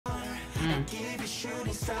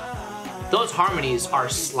Those harmonies are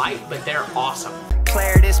slight, but they're awesome.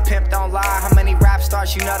 Player, this pimp don't lie. How many rap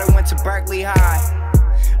stars you know that went to Berkeley High?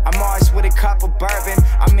 I'm always with a cup of bourbon.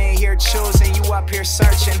 I'm in here choosing, you up here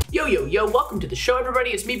searching. Yo, yo, yo, welcome to the show, everybody.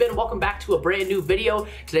 It's me, Ben. Welcome back to a brand new video.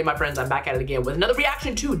 Today, my friends, I'm back at it again with another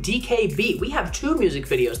reaction to DKB. We have two music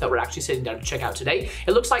videos that we're actually sitting down to check out today.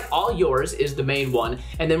 It looks like All Yours is the main one,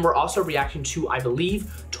 and then we're also reacting to, I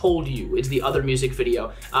believe, Told You is the other music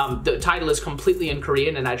video. The title is completely in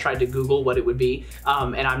Korean, and I tried to Google what it would be,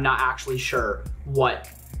 and I'm not actually sure what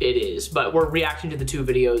it is, but we're reacting to the two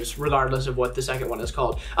videos regardless of what the second one is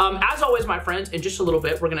called. As always, my friends, in just a little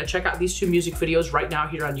bit, we're gonna check out these two music videos right now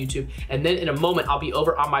here on YouTube, and then in a moment, I'll be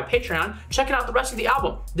over on my Patreon checking out the rest of the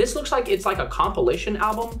album. This looks like it's like a compilation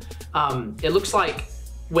album. It looks like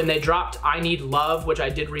when they dropped I Need Love, which I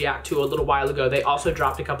did react to a little while ago, they also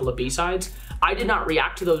dropped a couple of B-sides. I did not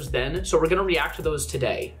react to those then, so we're gonna react to those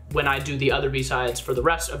today when I do the other B-sides for the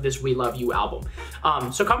rest of this We Love You album.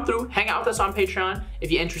 So come through, hang out with us on Patreon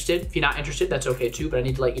if you're interested. If you're not interested, that's okay too, but I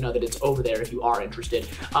need to let you know that it's over there if you are interested.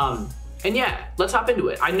 And yeah, let's hop into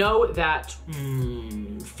it. I know that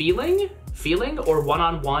Feeling or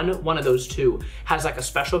One-on-One, one of those two, has like a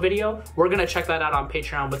special video. We're gonna check that out on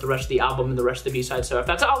Patreon with the rest of the album and the rest of the B-side. So if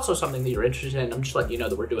that's also something that you're interested in, I'm just letting you know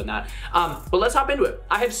that we're doing that. But let's hop into it.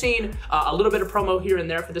 I have seen a little bit of promo here and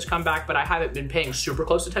there for this comeback, but I haven't been paying super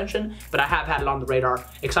close attention, but I have had it on the radar.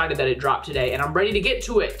 Excited that it dropped today, and I'm ready to get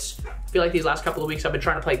to it. I feel like these last couple of weeks I've been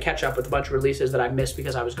trying to play catch up with a bunch of releases that I missed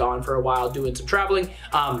because I was gone for a while doing some traveling.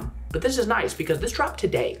 But this is nice because this dropped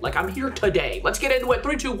today. Like, I'm here today. Let's get into it.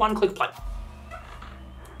 3, 2, 1, click play.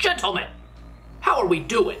 Gentlemen, how are we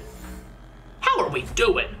doing? How are we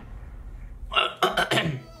doing?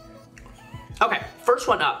 Okay, first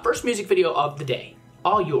one up. First music video of the day.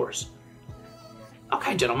 All Yours.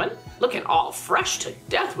 Okay, gentlemen, looking all fresh to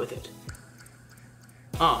death with it.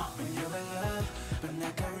 I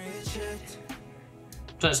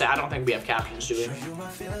was gonna say, I don't think we have captions, do we?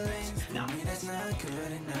 No.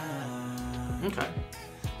 Okay.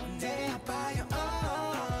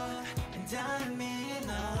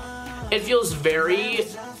 It feels very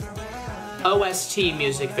OST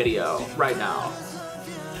music video right now,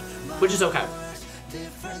 which is okay.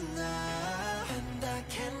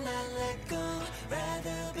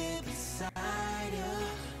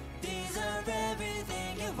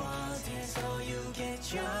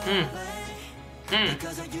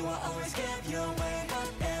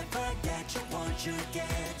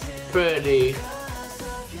 Pretty.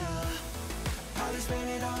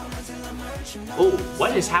 Oh,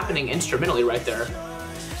 what is happening instrumentally right there?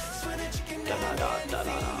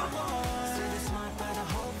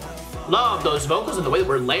 Love those vocals and the way that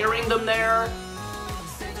we're layering them there.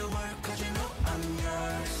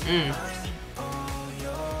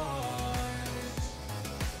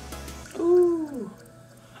 Ooh.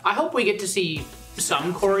 I hope we get to see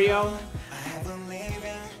some choreo,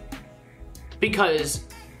 because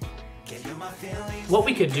what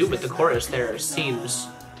we could do with the chorus there seems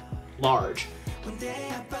large.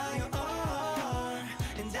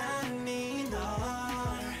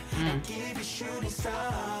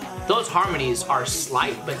 Those harmonies are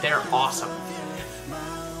slight, but they're awesome.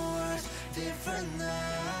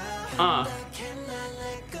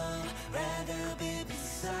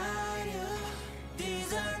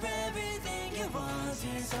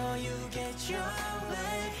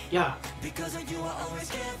 Yeah.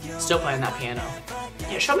 Still playing that piano.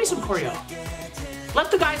 Yeah, show me some choreo.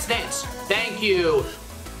 Let the guys dance. Thank you.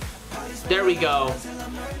 There we go.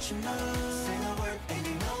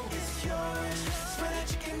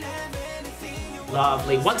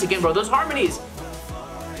 Lovely. Once again, bro, those harmonies.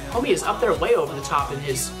 Homie is up there way over the top in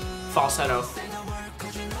his falsetto.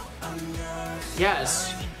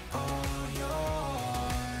 Yes.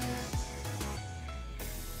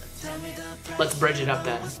 Let's bridge it up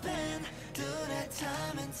then.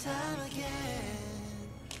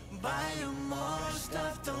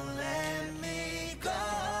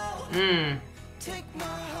 Take my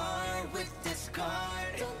heart with this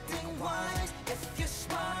card. Don't think once if you're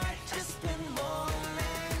smart. Just spend more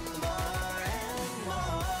and more and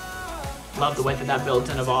more. Love the way that that builds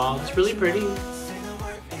and evolves. It's really pretty.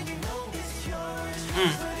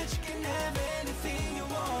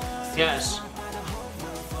 Yes.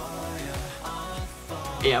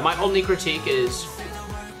 Yeah, my only critique is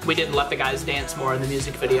we didn't let the guys dance more in the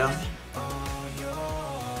music video.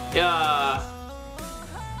 Yeah.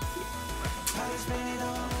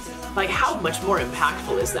 Like, how much more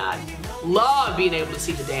impactful is that? Love being able to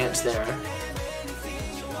see the dance there.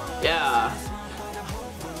 Yeah.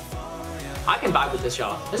 I can vibe with this,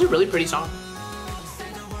 y'all. This is a really pretty song.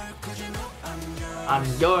 I'm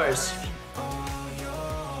yours.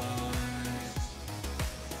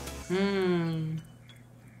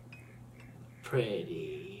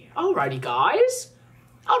 Pretty. Alrighty, guys.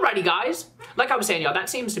 Alrighty, guys. Like I was saying, y'all, that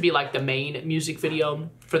seems to be like the main music video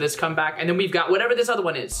for this comeback. And then we've got whatever this other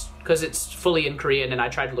one is, because it's fully in Korean, and I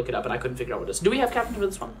tried to look it up and I couldn't figure out what it is. Do we have captions for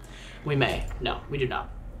this one? We may. No, we do not.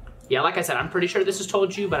 Yeah, like I said, I'm pretty sure this is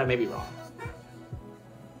Told You, but I may be wrong.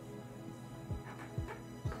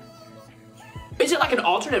 Is it like an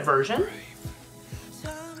alternate version?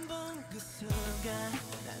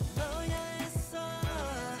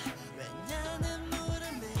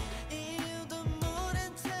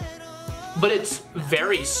 But it's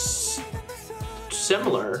very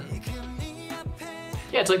similar.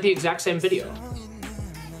 Yeah, it's like the exact same video.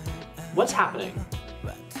 What's happening?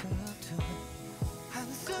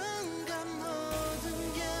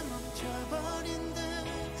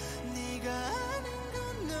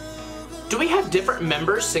 Do we have different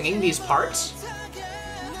members singing these parts?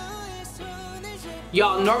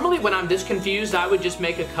 Y'all, normally when I'm this confused, I would just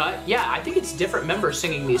make a cut. Yeah, I think it's different members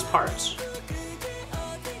singing these parts.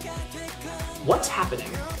 What's happening?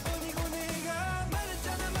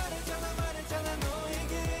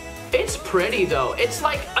 It's pretty though. It's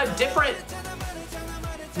like a different...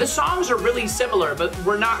 The songs are really similar, but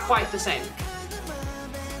we're not quite the same.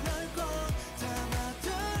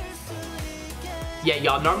 Yeah,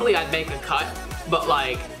 y'all, normally I'd make a cut, but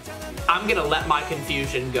like, I'm gonna let my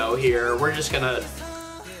confusion go here. We're just gonna...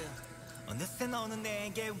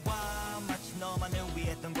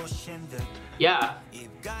 Yeah.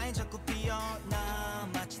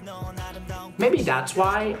 Maybe that's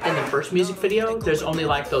why in the first music video, there's only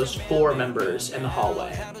like those 4 members in the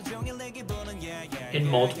hallway. In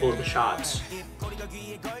multiple of the shots.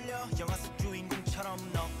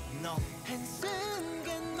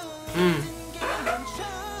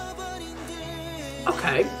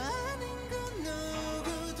 Okay.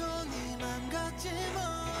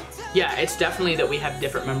 Yeah, it's definitely that we have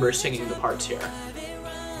different members singing the parts here.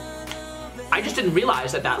 I just didn't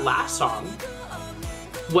realize that that last song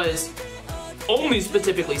was only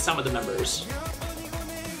specifically some of the members.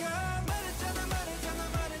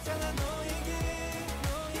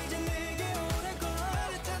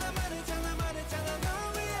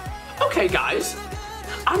 Okay, guys.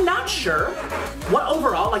 I'm not sure what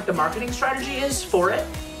overall like the marketing strategy is for it.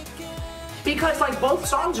 Because like both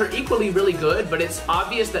songs are equally really good, but it's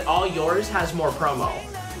obvious that All Yours has more promo.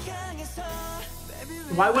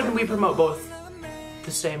 Why wouldn't we promote both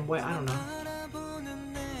the same way? I don't know.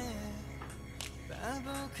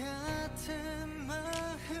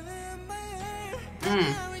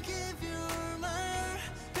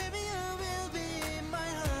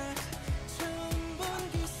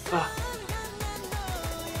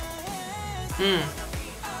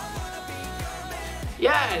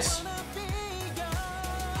 Yes!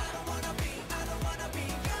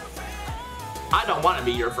 I don't want to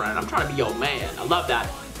be your friend. I'm trying to be your man. I love that.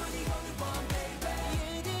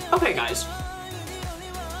 Okay, guys.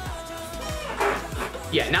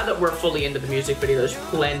 Yeah, now that we're fully into the music video, there's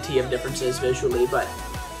plenty of differences visually, but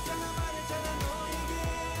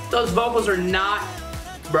those vocals are not,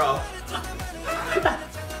 bro.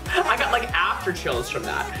 I got like after chills from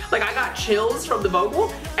that. Like I got chills from the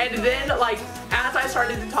vocal, and then like as I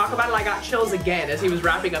started to talk about it, I got chills again as he was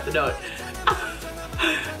wrapping up the note.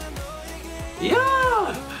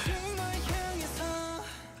 Yeah.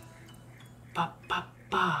 Ba, ba,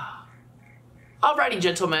 ba. Alrighty,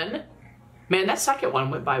 gentlemen. Man, that second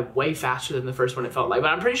one went by way faster than the first one, it felt like,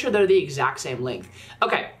 but I'm pretty sure they're the exact same length.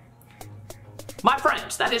 Okay. My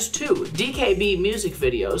friends, that is 2 DKB music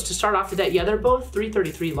videos to start off the day. Yeah, they're both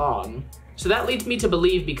 3:33 long. So that leads me to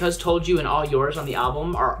believe, because Told You and All Yours on the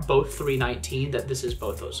album are both 3:19, that this is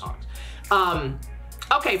both those songs.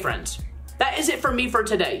 Okay, friends. That is it for me for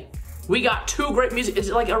today. We got 2 great music. Is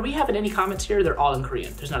it like, are we having any comments here? They're all in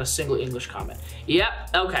Korean. There's not a single English comment. Yep,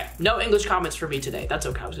 okay. No English comments for me today. That's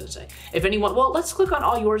okay, I was gonna say. If anyone, well, let's click on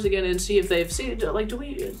All Yours again and see if they've seen it. Like,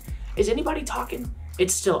 is anybody talking?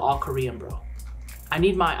 It's still all Korean, bro. I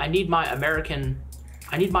need my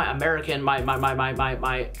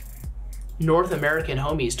North American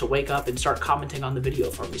homies to wake up and start commenting on the video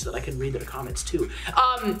for me so that I can read their comments too.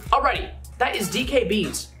 Alrighty, that is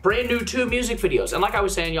DKB's brand new 2 music videos. And like I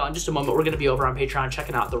was saying, y'all, in just a moment, we're gonna be over on Patreon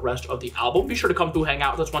checking out the rest of the album. Be sure to come through, hang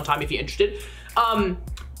out with us one time if you're interested.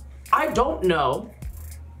 I don't know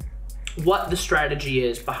what the strategy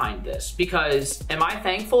is behind this, because am I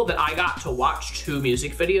thankful that I got to watch 2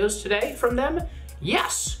 music videos today from them?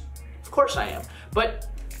 Yes, of course I am. But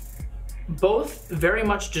both very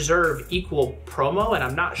much deserve equal promo, and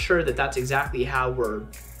I'm not sure that that's exactly how we're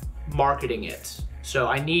marketing it So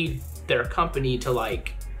I need their company to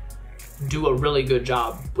like do a really good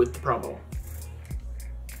job with the promo.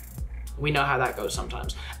 We know how that goes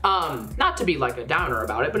sometimes. Not to be like a downer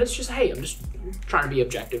about it, but it's just, hey, I'm just trying to be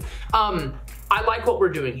objective. I like what we're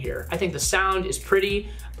doing here. I think the sound is pretty.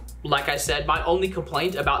 Like I said, my only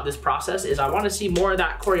complaint about this process is I want to see more of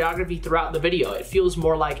that choreography throughout the video. It feels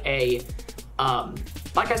more like a,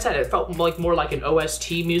 like I said, it felt like more like an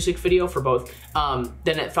OST music video for both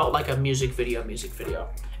than it felt like a music video.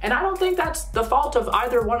 And I don't think that's the fault of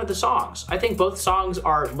either one of the songs. I think both songs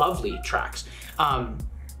are lovely tracks.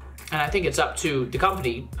 And I think it's up to the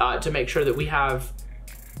company to make sure that we have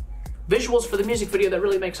visuals for the music video that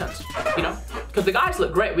really make sense, you know? Because the guys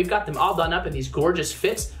look great. We've got them all done up in these gorgeous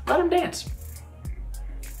fits. Let them dance.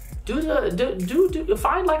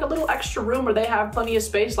 Find like a little extra room where they have plenty of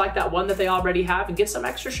space like that one that they already have and get some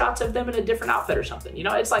extra shots of them in a different outfit or something. You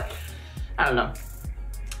know, it's like, I don't know.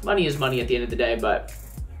 Money is money at the end of the day, but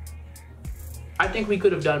I think we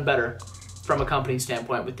could have done better from a company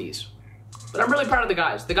standpoint with these. But I'm really proud of the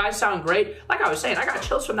guys. The guys sound great. Like I was saying, I got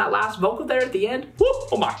chills from that last vocal there at the end. Woo!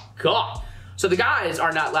 Oh my God. So the guys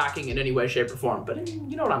are not lacking in any way, shape, or form, but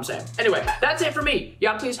you know what I'm saying. Anyway, that's it for me.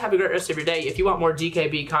 Y'all please have a great rest of your day. If you want more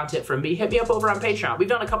DKB content from me, hit me up over on Patreon. We've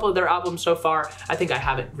done a couple of their albums so far. I think I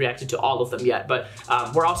haven't reacted to all of them yet, but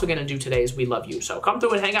we're also gonna do today's We Love You. So come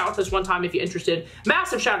through and hang out with us one time if you're interested.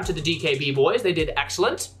 Massive shout out to the DKB boys. They did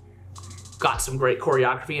excellent. Got some great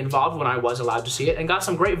choreography involved when I was allowed to see it, and got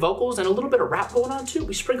some great vocals and a little bit of rap going on too.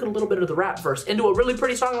 We sprinkled a little bit of the rap verse into a really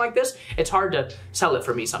pretty song like this. It's hard to sell it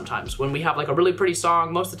for me sometimes. When we have like a really pretty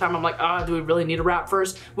song, most of the time I'm like, do we really need a rap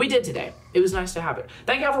verse? We did today. It was nice to have it.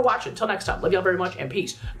 Thank y'all for watching. Till next time, love y'all very much and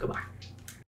peace. Goodbye.